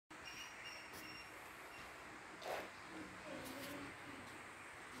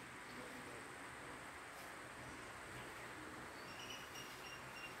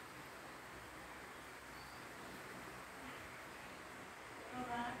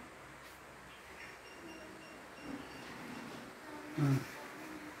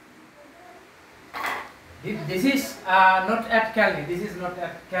This is not at Kalni. This is not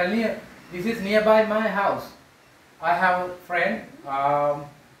at Kalni. This is nearby my house. I have a friend.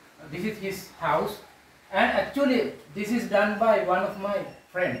 This is his house, and actually this is done by one of my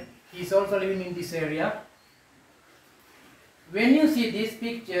friend. He is also living in this area. When you see this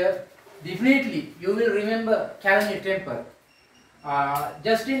picture, definitely you will remember Kalni temple.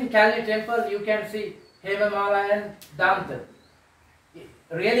 Just in Kalni temple, you can see Hemamala and Danta.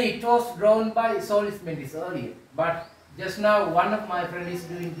 Really, it was drawn by Solis Mendes earlier, but just now one of my friends is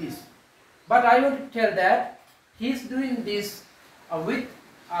doing this. But I want to tell that he is doing this with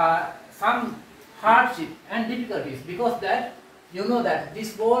some hardship and difficulties, because that you know that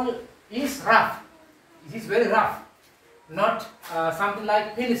this wall is rough. It is very rough, not something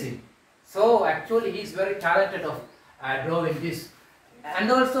like finishing. So actually, he is very talented of drawing this, and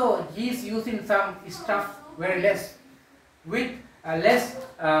also he is using some stuff very less with less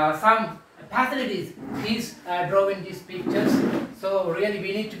some facilities. He is drawing these pictures. So really,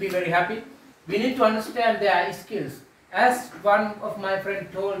 we need to be very happy. We need to understand their skills. As one of my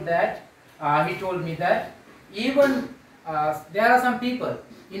friends told that, he told me that even there are some people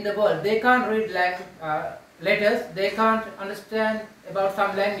in the world, they can't read letters, they can't understand about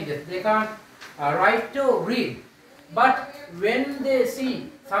some languages, they can't write to read. But when they see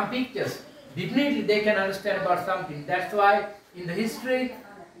some pictures, definitely they can understand about something. That's why in the history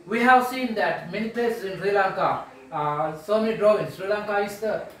we have seen that many places in Sri Lanka, so many drawings. Sri Lanka is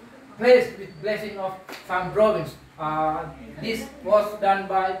the place with blessing of some drawings. This was done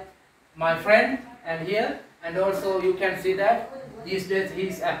by my friend and here, and also you can see that these days he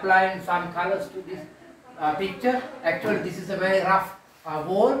is applying some colors to this picture. Actually this is a very rough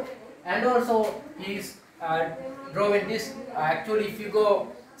wall, and also he is drawing this. Actually if you go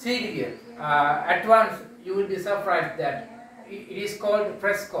see here, at once you will be surprised that it is called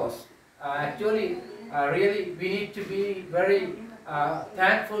frescoes. Actually really we need to be very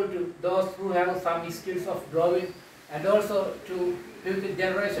thankful to those who have some skills of drawing, and also to future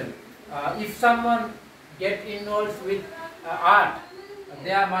generation. If someone get involved with art,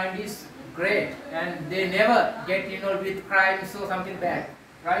 their mind is great, and they never get involved with crimes or something bad,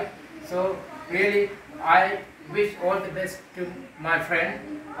 right? So really I wish all the best to my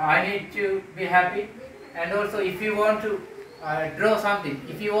friend. I need to be happy, and also if you want to draw something,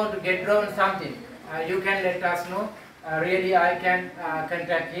 if you want to get drawn something, you can let us know. Really I can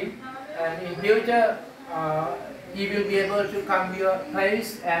contact him, and in future he will be able to come to your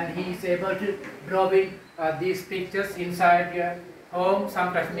place, and he is able to draw in these pictures inside your home,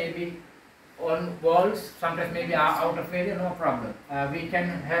 sometimes maybe on walls, sometimes maybe out of area, no problem. We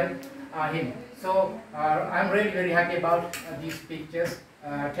can help him. So I'm really very happy about these pictures.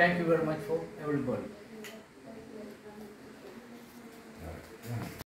 Thank you very much for everybody.